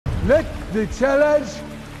Let the challenge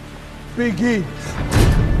begin.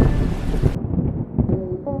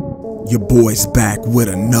 Your boy's back with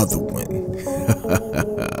another one.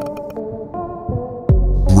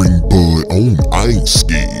 Bring Bud on, I ain't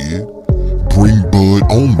scared. Bring Bud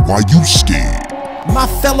on, why you scared? My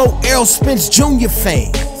fellow Errol Spence Jr.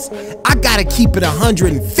 fans, I gotta keep it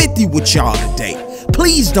 150 with y'all today.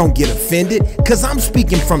 Please don't get offended, cause I'm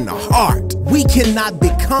speaking from the heart. We cannot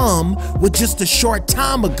become what just a short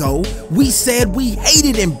time ago we said we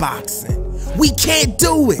hated in boxing. We can't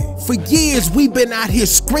do it. For years we've been out here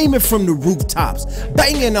screaming from the rooftops,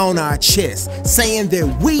 banging on our chests, saying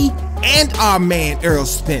that we and our man Errol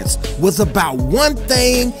Spence was about one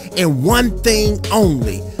thing and one thing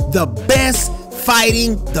only: the best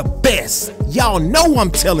fighting the best. Y'all know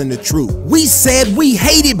I'm telling the truth. We said we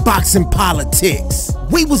hated boxing politics.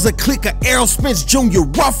 We was a clique of Errol Spence Jr.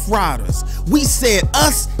 Rough Riders. We said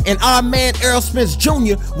us and our man Errol Spence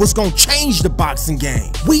Jr. was gonna change the boxing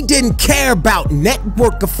game. We didn't care about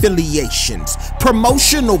network affiliations,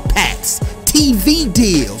 promotional packs, TV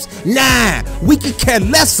deals. Nah, we could care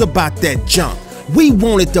less about that junk. We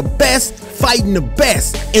wanted the best fighting the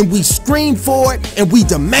best, and we screamed for it and we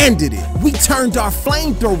demanded it. We turned our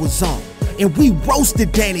flamethrowers on and we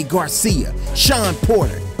roasted Danny Garcia, Sean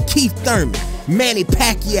Porter, Keith Thurman, Manny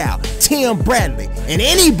Pacquiao, Tim Bradley, and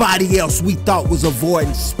anybody else we thought was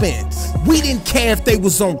avoiding Spence. We didn't care if they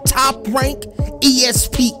was on Top Rank,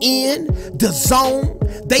 ESPN,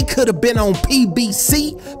 DAZN. They could have been on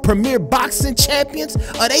PBC, Premier Boxing Champions,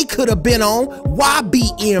 or they could have been on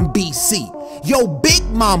YBNBC. Yo, Big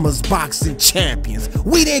Mama's Boxing Champions.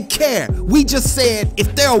 We didn't care. We just said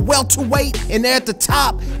if they're a welterweight and they're at the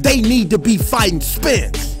top, they need to be fighting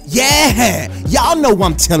Spence. Yeah, y'all know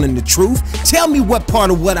I'm telling the truth. Tell me what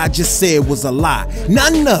part of what I just said was a lie.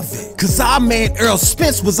 None of it. Cause our man Errol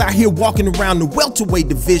Spence was out here walking around the welterweight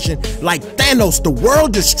division like Thanos the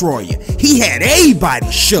World Destroyer. He had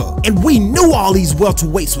everybody shook. And we knew all these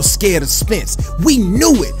welterweights were scared of Spence. We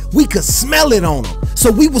knew it. We could smell it on them.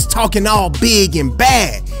 So we was talking all big and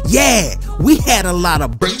bad. Yeah, we had a lot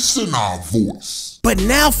of bass in our voice. But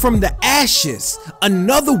now from the ashes,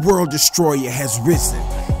 another world destroyer has risen.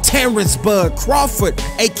 Terence Bud Crawford,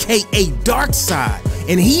 aka Darkseid,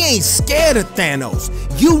 and he ain't scared of Thanos.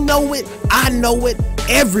 You know it, I know it,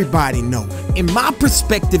 everybody know it. And my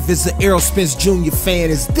perspective as an Errol Spence Jr. fan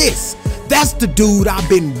is this: that's the dude I've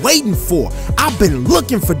been waiting for. I've been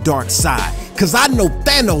looking for Darkseid, cause I know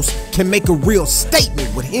Thanos can make a real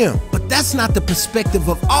statement with him. But that's not the perspective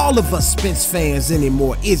of all of us Spence fans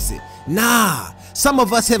anymore, is it? Nah. Some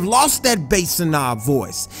of us have lost that bass in our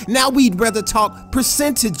voice. Now we'd rather talk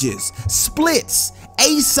percentages, splits,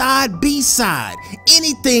 A-side, B-side,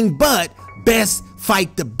 anything but best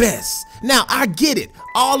fight the best. Now I get it,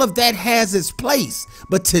 all of that has its place,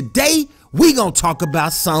 but today we gonna talk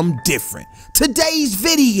about something different. Today's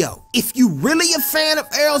video, if you really a fan of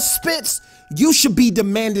Errol Spence, you should be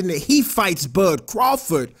demanding that he fights Bud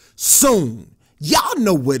Crawford soon. Y'all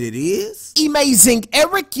know what it is. Amazing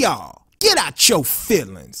Eric, y'all. Get out your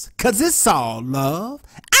feelings, cause it's all love.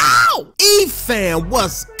 Ow! E-Fam,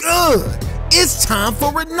 what's good? It's time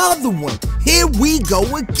for another one. Here we go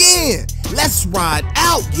again. Let's ride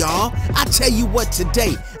out, y'all. I tell you what,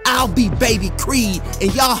 today I'll be Baby Creed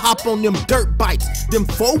and y'all hop on them dirt bikes, them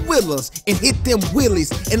four-wheelers, and hit them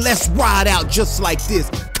wheelies, and let's ride out just like this.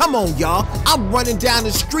 Come on, y'all. I'm running down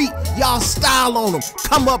the street. Y'all style on them.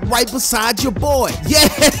 Come up right beside your boy.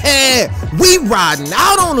 Yeah, we riding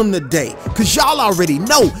out on them today. Cause y'all already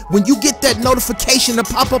know when you get that notification to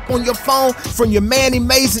pop up on your phone from your man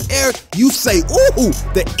Amazing Eric, you say, ooh,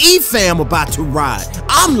 the E-Fam about to ride.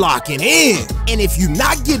 I'm locking in. And if you're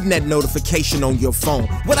not getting that notification on your phone,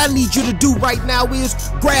 what I need you to do right now is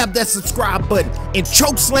grab that subscribe button and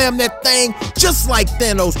choke slam that thing just like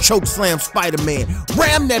Thanos choke slammed Spider-Man.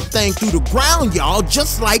 Ram that thing through the ground, y'all,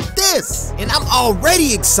 just like this. And I'm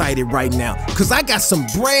already excited right now because I got some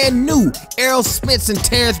brand new Errol Spence and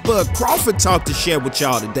Terence Bud Crawford talk to share with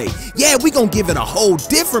y'all today. Yeah, we gonna give it a whole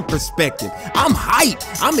different perspective. I'm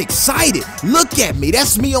hyped. I'm excited. Look at me.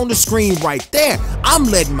 That's me on the screen right there. I'm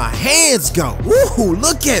letting my hands go. Woohoo,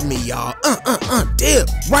 look at me, y'all. Dip.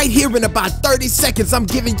 Right here in about 30 seconds, I'm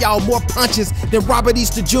giving y'all more punches than Robert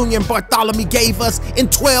Easter Jr. and Bartholomew gave us in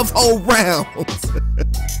 12 whole rounds.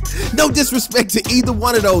 No disrespect to either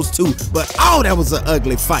one of those two, but oh, that was an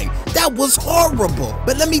ugly fight. That was horrible.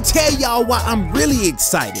 But let me tell y'all why I'm really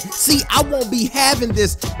excited. See, I won't be having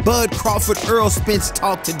this Bud Crawford Errol Spence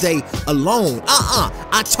talk today alone.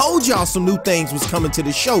 I told y'all some new things was coming to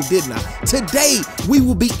the show, didn't I? Today, we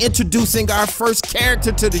will be introducing our first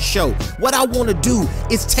character to the show. What I want to do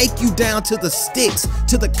is take you down to the sticks,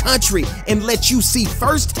 to the country, and let you see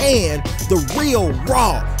firsthand the real,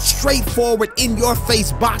 raw, straightforward,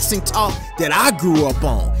 in-your-face boxing talk that I grew up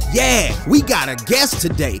on. Yeah, we got a guest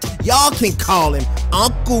today. Y'all can call him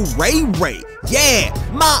Uncle Ray Ray. Yeah,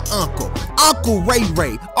 my uncle, Uncle Ray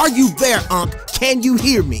Ray. Are you there, Unc? Can you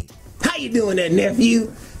hear me? How you doing there,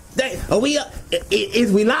 nephew? Are we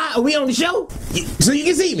is we live? Are we on the show? So you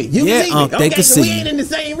can see me. You can see me. They can see we ain't in the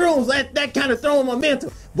same rooms. That kind of throwing my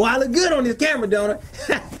mental. Boy, I look good on this camera, don't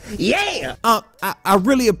I? Yeah. I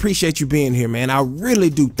really appreciate you being here, man. I really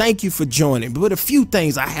do. Thank you for joining. But a few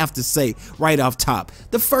things I have to say right off top.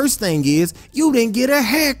 The first thing is you didn't get a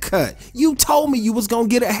haircut. You told me you was gonna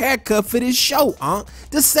get a haircut for this show, Unc.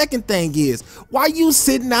 The second thing is, why you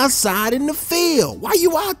sitting outside in the field? Why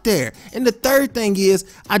you out there? And the third thing is,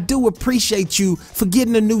 I do appreciate you for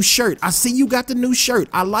getting a new shirt. I see you got the new shirt.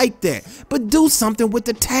 I like that. But do something with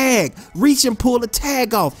the tag. Reach and pull the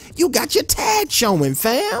tag off. You got your tag showing,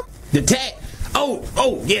 fam. The tag?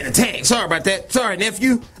 Oh, yeah, the tag. Sorry about that. Sorry,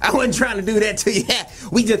 nephew. I wasn't trying to do that to you.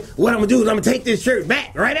 What I'm gonna do is I'm gonna take this shirt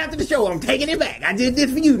back right after the show. I'm taking it back. I did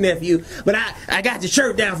this for you, nephew. But I got the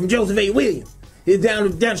shirt down from Joseph A. Williams. It's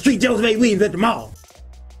down the street, Joseph A. Williams at the mall.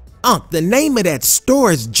 Unc, the name of that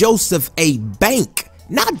store is Joseph A. Bank,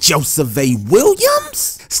 not Joseph A.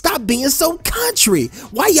 Williams. Stop being so country.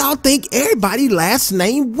 Why y'all think everybody last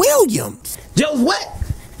name Williams? Joseph what?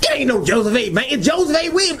 It ain't no Joseph A. Bank. It's Joseph A.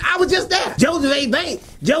 Williams. I was just there. Joseph A. Bank.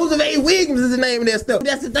 Joseph A. Williams is the name of that stuff.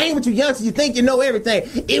 That's the thing with you youngsters. You think you know everything.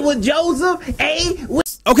 It was Joseph A. Williams.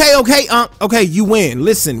 Okay, Unc. Okay, you win.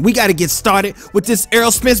 Listen, we got to get started with this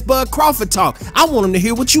Errol Spence Bud Crawford talk. I want him to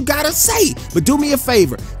hear what you got to say. But do me a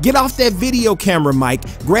favor. Get off that video camera mic.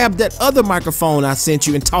 Grab that other microphone I sent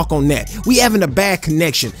you and talk on that. We having a bad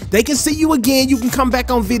connection. They can see you again. You can come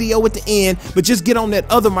back on video at the end. But just get on that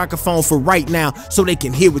other microphone for right now so they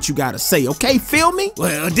can hear what you got to say. Okay, feel me?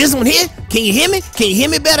 Well, this one here, can you hear me? Can you hear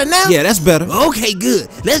me better now? Yeah, that's better. Okay, good.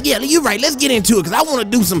 You're right. Let's get into it because I want to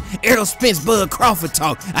do some Errol Spence Bud Crawford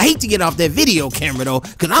talk. I hate to get off that video camera though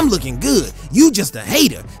because I'm looking good. You just a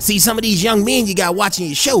hater. See, some of these young men you got watching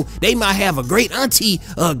your show, they might have a great auntie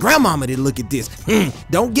grandmama that look at this.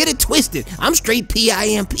 Don't get it twisted. I'm straight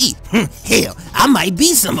PIMP. Hell, I might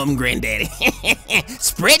be some of them, granddaddy.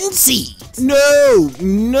 Spreading seeds.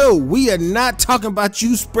 No, we are not talking about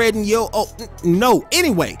you spreading your, no.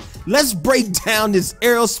 Anyway, let's break down this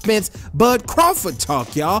Errol Spence Bud Crawford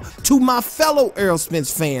talk, y'all, to my fellow Errol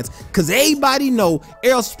Spence fans, because everybody know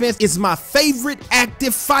Errol Spence is my favorite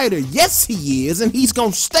active fighter. Yes, he is, and he's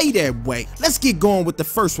gonna stay that way. Let's get going with the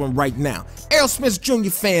first one right now. Errol Spence Jr.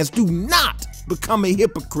 fans, do not become a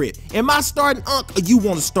hypocrite. Am I starting, Unc, or you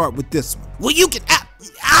want to start with this one? Well, you can...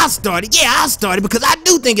 I started, because I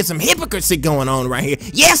do think it's some hypocrisy going on right here.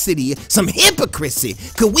 Yes, it is, some hypocrisy,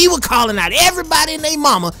 because we were calling out everybody and their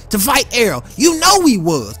mama to fight Errol. You know we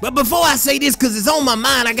was. But before I say this, because it's on my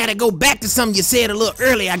mind, I got to go back to something you said a little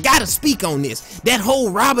earlier. I got to speak on this. That whole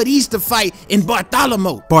Robert Easter fight in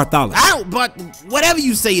Bartholomew. Whatever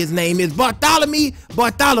you say his name is, Bartholomew.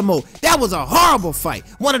 That was a horrible fight.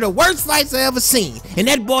 One of the worst fights I ever seen. And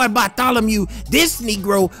that boy Bartholomew, this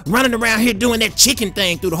Negro running around here doing that chicken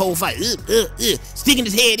thing through the whole fight, sticking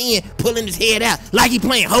his head in, pulling his head out like he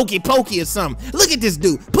playing hokey pokey or something. Look at this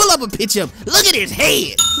dude. Pull up a picture of him. Look at his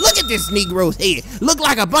head. Look at this Negro's head. Look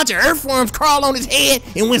like a bunch of earthworms crawl on his head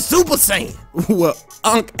and went Super Saiyan. Well,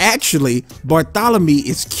 Unc, actually, Bartholomew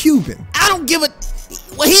is Cuban. I don't give a...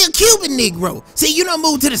 Well, he a Cuban Negro. See, you done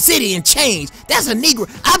moved to the city and changed. That's a Negro.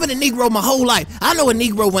 I've been a Negro my whole life. I know a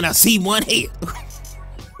Negro when I see one head.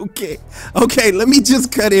 Okay, let me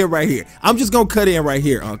just cut in right here. I'm just gonna cut in right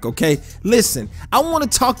here, Unc, okay? Listen, I wanna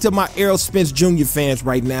talk to my Errol Spence Jr. fans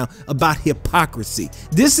right now about hypocrisy.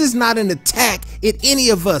 This is not an attack at any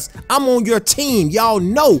of us. I'm on your team. Y'all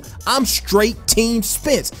know I'm straight Team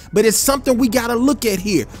Spence, but it's something we gotta look at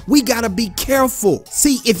here. We gotta be careful.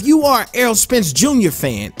 See, if you are an Errol Spence Jr.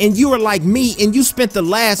 fan and you are like me and you spent the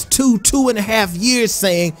last 2.5 years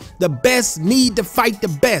saying the best need to fight the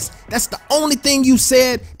best, that's the only thing you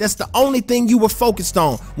said, That's the only thing you were focused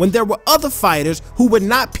on. When there were other fighters who were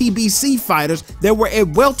not PBC fighters that were at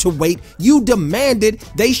welterweight, you demanded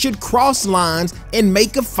they should cross lines and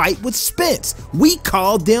make a fight with Spence. We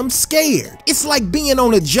called them scared. It's like being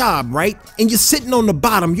on a job, right? And you're sitting on the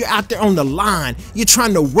bottom, you're out there on the line, you're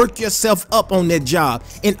trying to work yourself up on that job.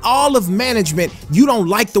 And all of management, you don't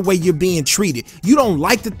like the way you're being treated. You don't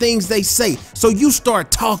like the things they say. So you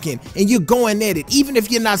start talking and you're going at it. Even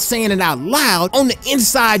if you're not saying it out loud, on the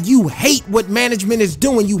inside, you hate what management is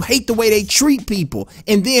doing. You hate the way they treat people.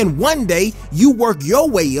 And then one day, you work your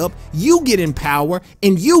way up, you get in power,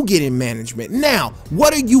 and you get in management. Now,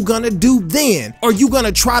 what are you gonna do then? Are you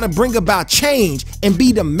gonna try to bring about change and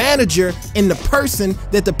be the manager and the person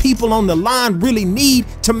that the people on the line really need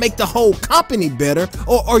to make the whole company better?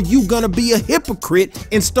 Or are you gonna be a hypocrite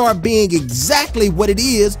and start being exactly what it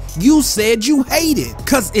is you said you hated?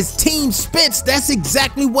 Cause it's Team Spence, that's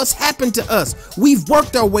exactly what's happened to us. We've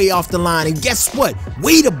worked our way off the line, and guess what?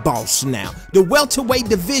 We the boss now. The welterweight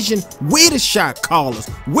division, we're the shot callers.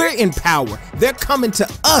 We're in power. They're coming to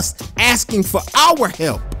us asking for our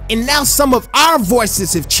help. And now some of our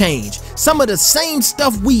voices have changed. Some of the same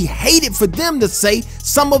stuff we hated for them to say,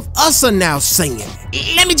 some of us are now saying.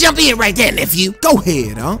 Let me jump in right there, nephew. Go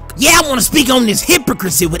ahead, Unc. Yeah, I want to speak on this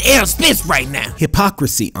hypocrisy with Errol Spence right now.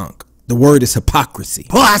 Hypocrisy, Unc. The word is hypocrisy.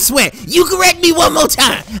 Boy, I swear, you correct me one more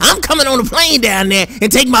time. I'm coming on the plane down there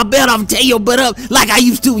and take my belt off and tear your butt up like I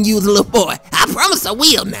used to when you was a little boy. I promise I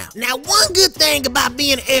will now. Now, one good thing about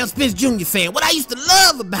being an Errol Spence Jr. fan, what I used to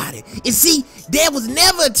love about it, is see, there was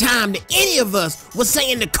never a time that any of us was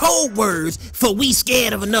saying the code words for we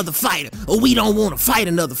scared of another fighter or we don't want to fight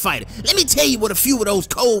another fighter. Let me tell you what a few of those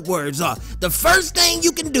code words are. The first thing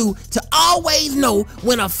you can do to always know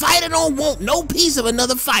when a fighter don't want no piece of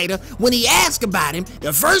another fighter, when he asks about him,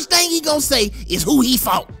 the first thing he gonna say is who he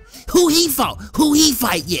fought. Who he fought, who he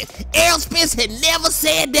fight yet. Errol Spence had never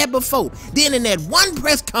said that before. Then in that one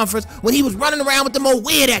press conference when he was running around with them old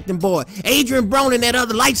weird acting boy, Adrian Brown and that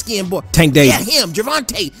other light-skinned boy. Tank Davis. Yeah, him,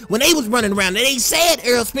 Javante, when they was running around, and they said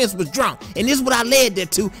Errol Spence was drunk. And this is what I led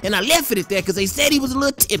that to, and I left it at that because they said he was a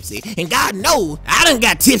little tipsy. And God knows, I done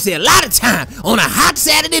got tipsy a lot of time on a hot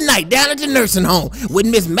Saturday night down at the nursing home with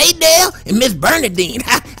Miss Maydale and Miss Bernadine.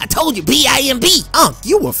 I told you, B-I-M-B. Unc,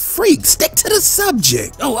 you a freak. Stick to the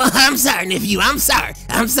subject. Oh, I'm sorry, nephew. I'm sorry.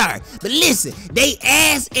 But listen, they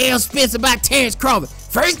asked Errol Spence about Terence Crawford.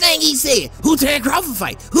 First thing he said, who Terence Crawford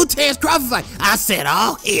fight? Who Terence Crawford fight? I said,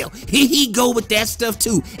 oh hell, here he go with that stuff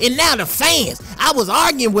too. And now the fans, I was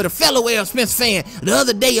arguing with a fellow Errol Spence fan the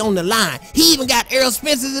other day on the line. He even got Errol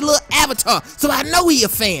Spence as a little avatar, so I know he a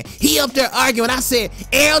fan. He up there arguing. I said,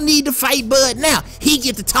 Errol need to fight Bud now. He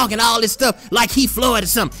get to talking all this stuff like he Floyd or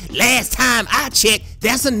something. Last time I checked,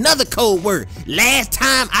 that's another code word. Last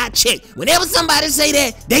time I checked. Whenever somebody say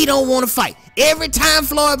that, they don't want to fight. Every time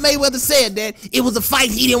Floyd Mayweather said that, it was a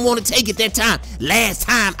fight he didn't want to take at that time. Last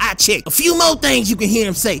time I checked. A few more things you can hear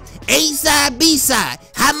him say. A side, B side.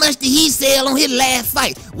 How much did he sell on his last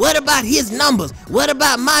fight? What about his numbers? What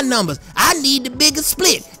about my numbers? I need the bigger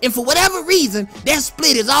split. And for whatever reason, that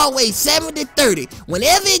split is always 70-30.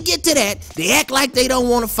 Whenever it get to that, they act like they don't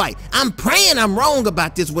want to fight. I'm praying I'm wrong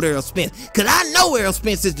about this with Errol Spence, because I know Errol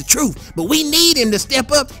Spence is the truth, but we need him to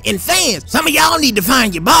step up. And fans, some of y'all need to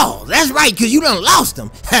find your balls. That's right, because you done lost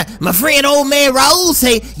them. My friend old man Raul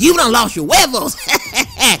say, you done lost your huevos.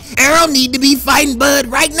 Errol need to be fighting Bud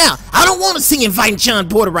right now. I don't want to see him fighting Sean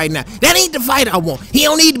Porter right now. That ain't the fight I want. He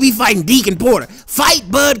don't need to be fighting Deacon Porter. Fight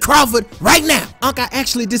Bud Crawford right now. Unc, I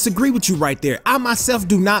actually disagree with you right there. I myself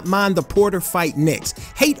do not mind the Porter fight next.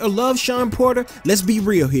 Hate or love Sean Porter, let's be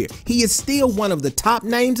real here. He is still one of the top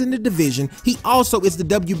names in the division. He also is the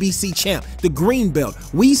WBC champ, the green belt.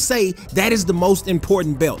 We say that is the most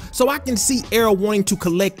important belt. So I can see Errol wanting to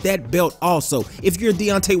collect that belt also. If you're a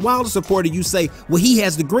Deontay Wilder supporter, you say, well, he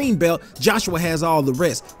has the green belt, Joshua has all the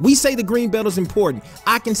rest. We say the green belt is important.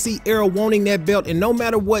 I can see Errol wanting that belt, and no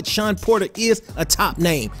matter what, Sean Porter is a top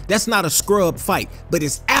name. That's not a scrub fight, but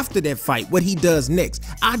it's after that fight what he does next.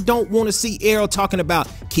 I don't want to see Errol talking about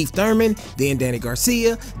Keith Thurman, then Danny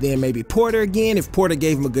Garcia, then maybe Porter again. If Porter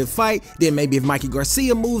gave him a good fight, then maybe if Mikey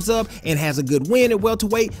Garcia moves up and has a good win at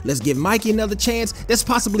welterweight, let's give Mikey another chance. That's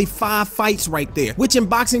possibly 5 fights right there, which in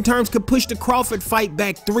boxing terms could push the Crawford fight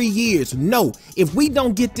back 3 years. No, if we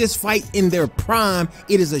don't get this fight in their prime,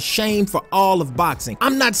 it is a shame for all of boxing.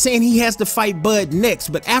 I'm not saying he has to fight Bud next,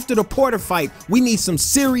 but after the Porter fight, we need some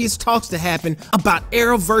serious talks to happen about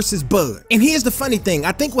Errol versus Bud. And here's the funny thing,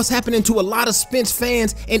 I think what's happening to a lot of Spence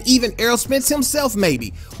fans, and even Errol Spence himself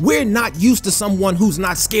maybe, we're not used to someone who's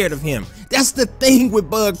not scared of him. That's the thing with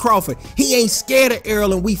Bud Crawford. He ain't scared of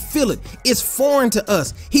Errol, and we feel it. It's foreign to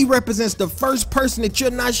us. He represents the first person that you're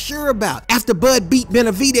not sure about. After Bud beat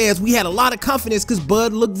Benavidez, we had a lot of confidence because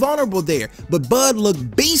Bud looked vulnerable there. But Bud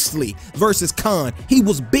looked beastly versus Khan. He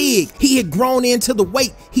was big. He had grown into the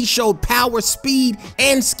weight. He showed power, speed,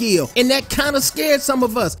 and skill. And that kind of scared some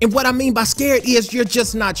of us. And what I mean by scared is you're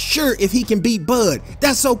just not sure if he can beat Bud.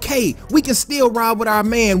 That's okay. We can still ride with our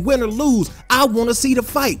man, win or lose. I want to see the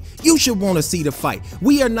fight. You should want to see the fight.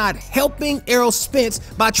 We are not helping Errol Spence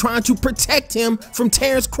by trying to protect him from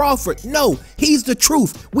Terence Crawford. No, he's the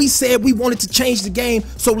truth. We said we wanted to change the game,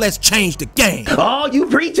 so let's change the game. Oh, you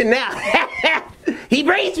preaching now. He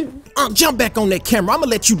preaching. Jump back on that camera. I'm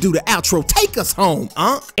gonna let you do the outro. Take us home,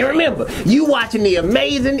 And remember, you watching the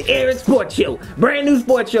amazing Errol Sports Show, brand new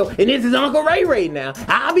sports show, and this is Uncle Ray now.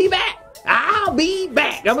 I'll be back. I'll be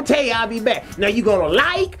back. I'm gonna tell you, I'll be back. Now you gonna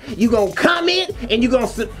like, you gonna comment, and you gonna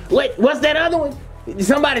what's that other one?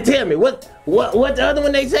 Somebody tell me what the other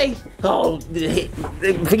one they say? Oh,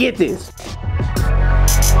 forget this.